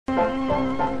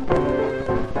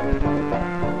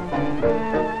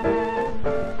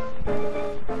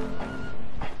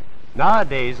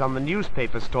Nowadays, on the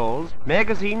newspaper stalls,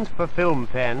 magazines for film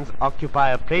fans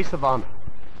occupy a place of honor.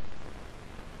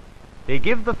 They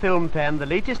give the film fan the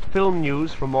latest film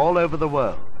news from all over the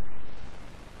world.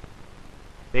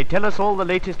 They tell us all the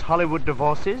latest Hollywood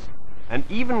divorces, and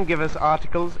even give us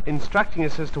articles instructing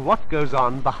us as to what goes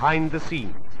on behind the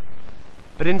scenes.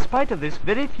 But in spite of this,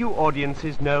 very few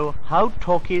audiences know how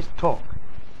talkies talk.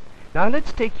 Now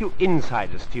let's take you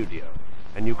inside a studio,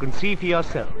 and you can see for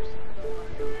yourselves.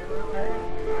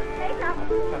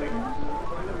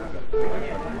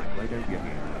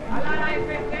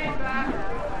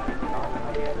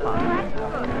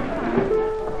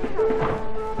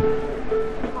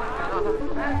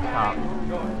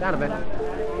 Down a bit.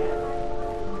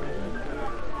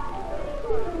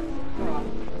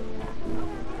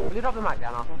 Will you drop the mic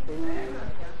down, Arthur?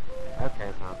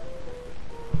 Okay, pal.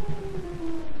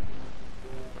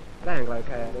 That angle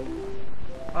okay, I think.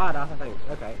 All right, Arthur, thanks.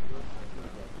 Okay. Is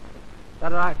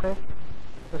that all right, Chris?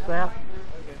 Just there?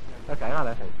 Okay, now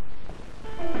there, thanks.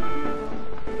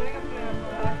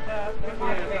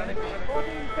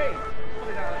 14 feet.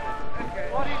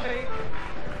 14 feet.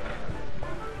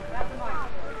 That's the mic.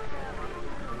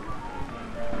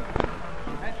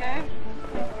 Okay.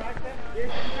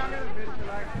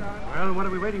 Well, what are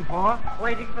we waiting for?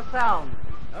 Waiting for sound.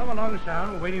 Come along,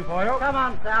 sound. We're waiting for you. Come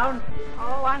on, sound.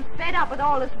 Oh, I'm fed up with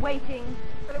all this waiting.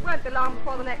 But it won't be long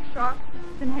before the next shot.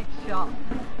 The next shot.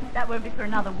 That won't be for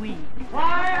another week.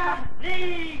 Fire!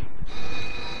 Leave!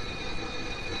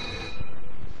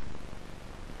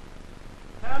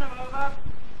 Turn them over.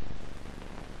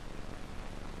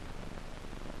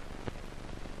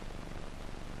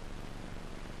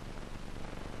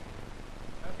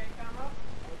 Okay, camera.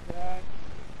 Okay.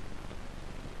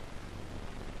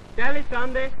 Charlie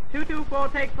Sunday, 224,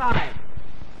 take 5.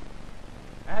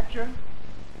 Action.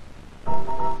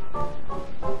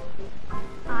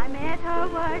 I met her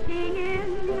working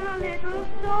in a little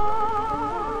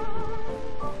store.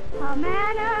 Her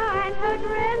manner and her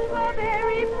dress were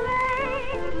very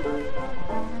plain.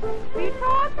 We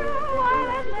talked a while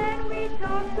and then we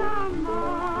talked some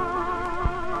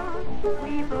more.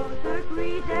 We both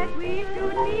agreed that we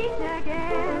should meet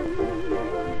again.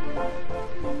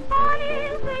 Funny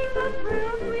things, the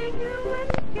thrills we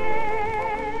humans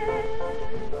get.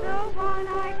 The one I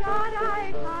got,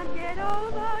 I can't get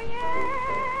over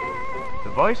yet.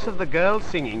 The voice of the girl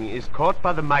singing is caught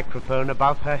by the microphone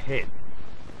above her head.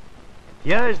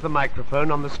 Here is the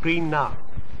microphone on the screen now.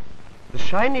 The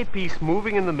shiny piece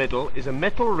moving in the middle is a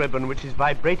metal ribbon which is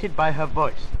vibrated by her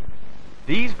voice.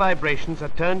 These vibrations are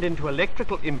turned into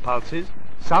electrical impulses,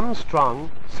 some strong,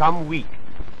 some weak.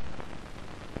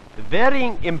 The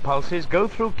varying impulses go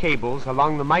through cables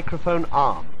along the microphone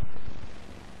arm.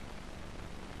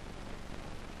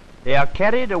 They are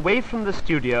carried away from the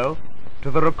studio to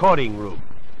the recording room.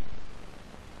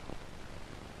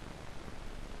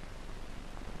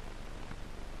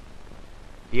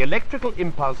 The electrical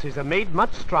impulses are made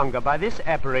much stronger by this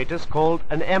apparatus called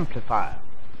an amplifier.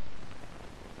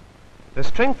 The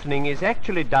strengthening is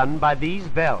actually done by these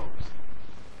valves.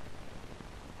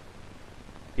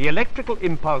 The electrical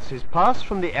impulses pass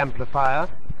from the amplifier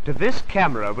to this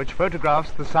camera which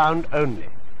photographs the sound only.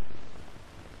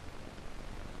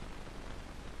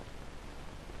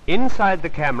 Inside the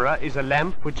camera is a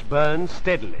lamp which burns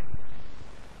steadily.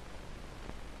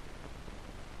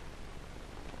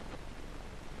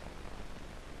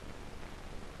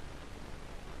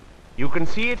 You can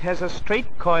see it has a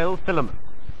straight coil filament.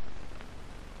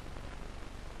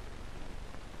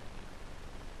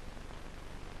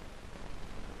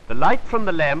 The light from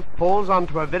the lamp falls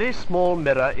onto a very small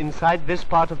mirror inside this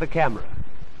part of the camera.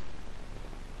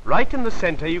 Right in the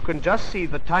center you can just see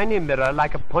the tiny mirror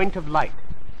like a point of light.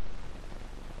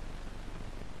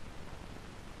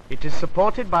 It is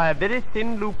supported by a very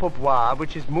thin loop of wire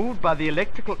which is moved by the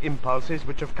electrical impulses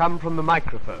which have come from the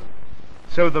microphone.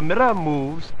 So the mirror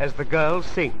moves as the girl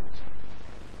sings.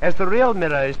 As the real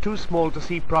mirror is too small to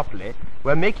see properly,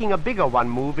 we're making a bigger one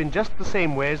move in just the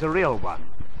same way as a real one.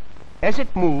 As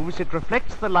it moves, it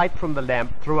reflects the light from the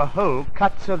lamp through a hole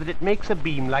cut so that it makes a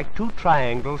beam like two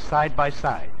triangles side by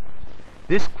side.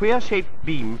 This queer-shaped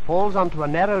beam falls onto a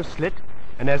narrow slit,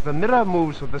 and as the mirror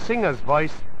moves with the singer's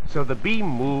voice, so the beam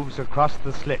moves across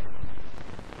the slit.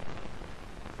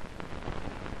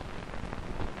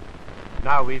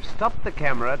 Now we've stopped the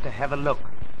camera to have a look.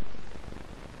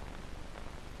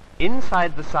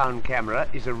 Inside the sound camera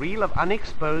is a reel of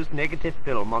unexposed negative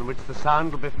film on which the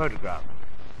sound will be photographed.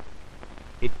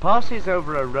 It passes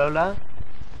over a roller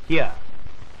here.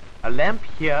 A lamp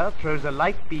here throws a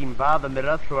light beam via the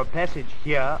mirror through a passage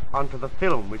here onto the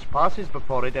film, which passes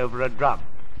before it over a drum.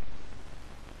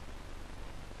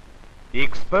 The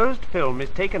exposed film is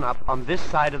taken up on this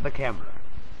side of the camera.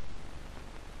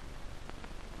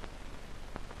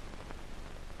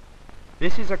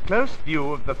 This is a close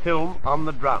view of the film on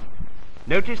the drum.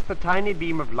 Notice the tiny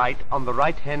beam of light on the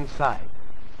right-hand side.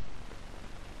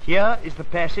 Here is the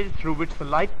passage through which the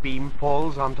light beam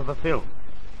falls onto the film.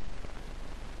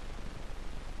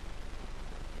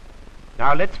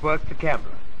 Now let's work the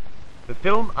camera. The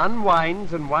film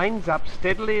unwinds and winds up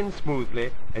steadily and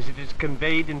smoothly as it is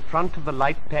conveyed in front of the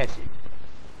light passage.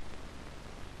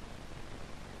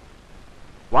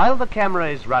 While the camera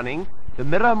is running, the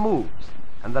mirror moves,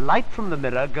 and the light from the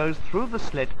mirror goes through the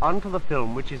slit onto the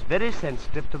film, which is very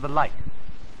sensitive to the light.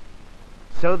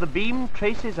 So the beam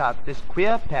traces out this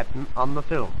queer pattern on the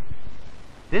film.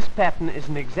 This pattern is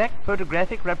an exact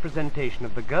photographic representation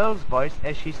of the girl's voice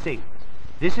as she sings.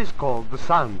 This is called the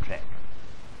soundtrack.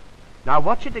 Now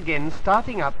watch it again,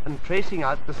 starting up and tracing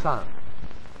out the sound.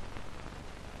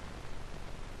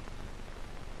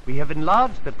 We have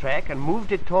enlarged the track and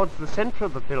moved it towards the center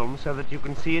of the film so that you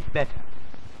can see it better.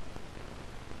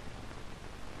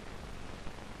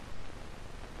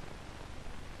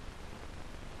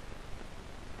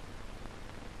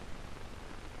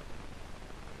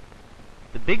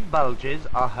 The big bulges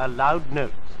are her loud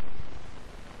notes.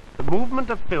 The movement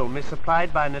of film is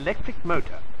supplied by an electric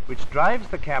motor which drives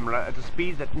the camera at a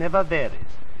speed that never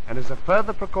varies, and as a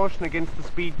further precaution against the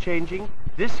speed changing,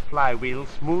 this flywheel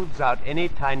smooths out any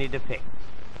tiny defects.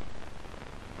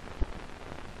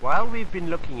 While we've been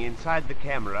looking inside the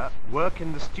camera, work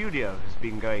in the studio has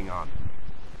been going on.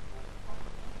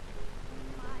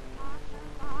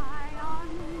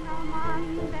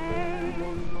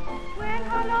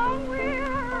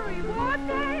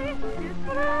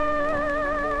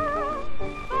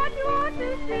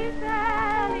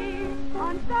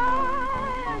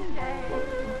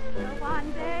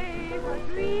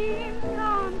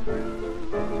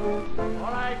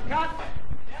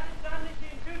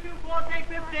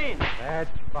 That's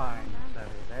fine, Sonny,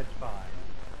 that's fine.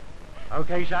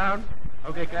 Okay, sound?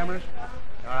 Okay, cameras?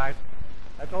 All right.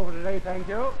 That's all for today, thank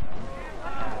you.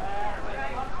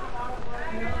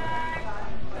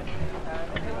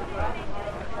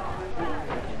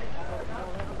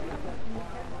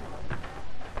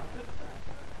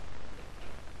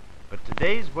 But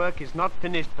today's work is not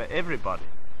finished for everybody.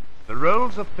 The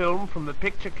rolls of film from the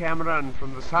picture camera and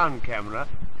from the sound camera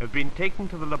have been taken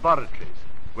to the laboratories,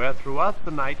 where throughout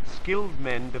the night skilled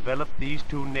men develop these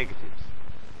two negatives.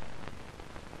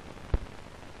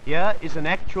 Here is an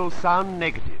actual sound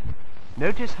negative.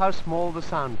 Notice how small the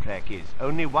soundtrack is,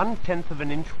 only 1/10 of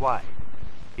an inch wide.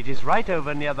 It is right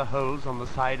over near the holes on the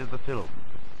side of the film.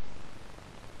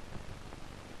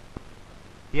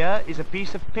 Here is a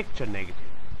piece of picture negative.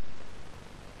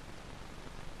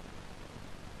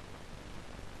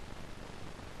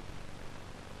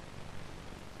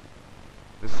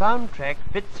 The soundtrack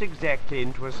fits exactly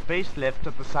into a space left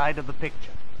at the side of the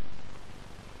picture.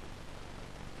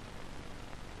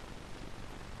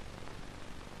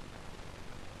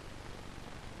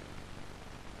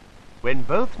 When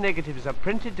both negatives are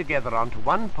printed together onto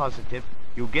one positive,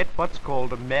 you get what's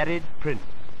called a married print.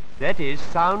 That is,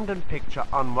 sound and picture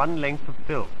on one length of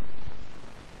film.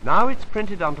 Now it's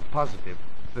printed onto positive,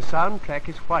 the soundtrack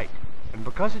is white, and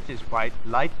because it is white,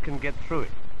 light can get through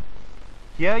it.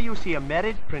 Here you see a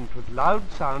married print with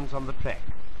loud sounds on the track.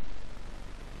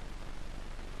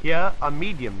 Here are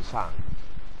medium sounds.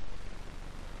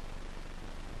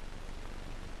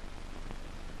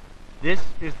 This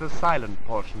is the silent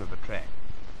portion of the track.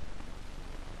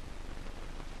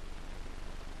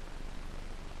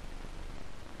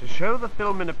 To show the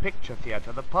film in a picture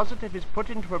theatre, the positive is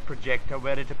put into a projector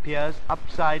where it appears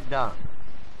upside down.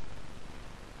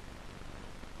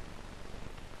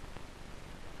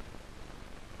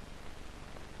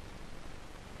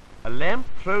 A lamp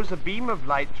throws a beam of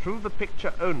light through the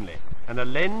picture only, and a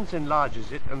lens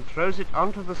enlarges it and throws it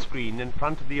onto the screen in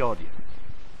front of the audience.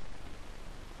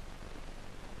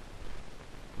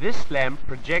 This lamp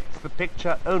projects the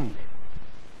picture only.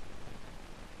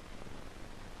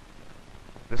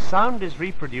 The sound is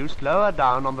reproduced lower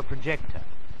down on the projector.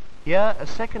 Here a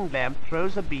second lamp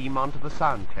throws a beam onto the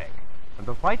soundtrack, and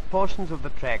the white portions of the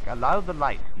track allow the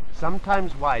light,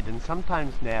 sometimes wide and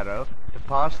sometimes narrow, to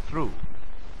pass through.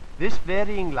 This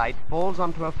varying light falls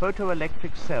onto a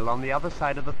photoelectric cell on the other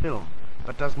side of the film,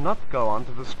 but does not go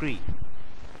onto the screen.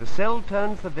 The cell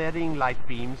turns the varying light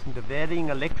beams into varying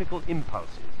electrical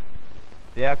impulses.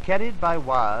 They are carried by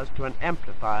wires to an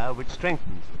amplifier which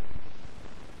strengthens them.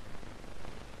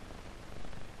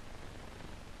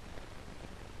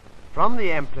 From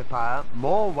the amplifier,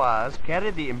 more wires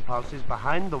carry the impulses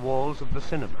behind the walls of the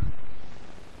cinema.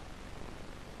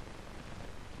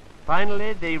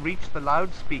 Finally, they reach the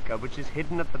loudspeaker, which is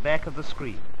hidden at the back of the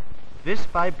screen. This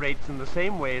vibrates in the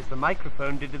same way as the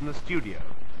microphone did in the studio,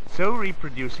 so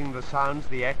reproducing the sounds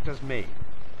the actors made.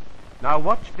 Now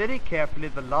watch very carefully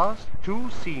the last two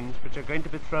scenes which are going to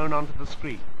be thrown onto the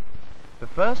screen. The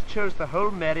first shows the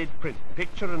whole married print,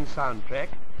 picture and soundtrack,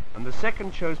 and the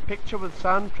second shows picture with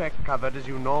soundtrack covered as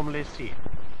you normally see it.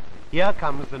 Here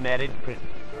comes the married print.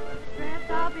 Dressed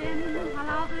up in her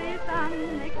lovely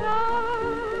Sunday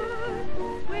clothes,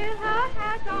 with her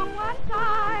hat on one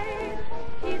side,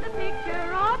 she's a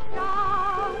picture of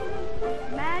charm.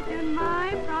 Imagine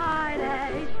my pride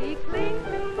as she clings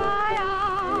to my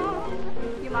arm.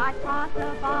 You might pass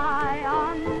her by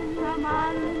on a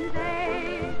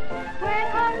Monday, when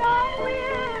her long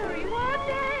weary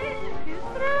workday is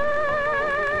through.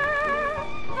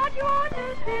 But you want to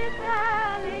see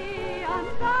Sally on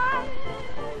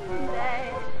Sunday.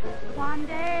 One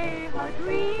day her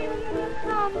dreams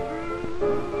come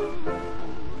true.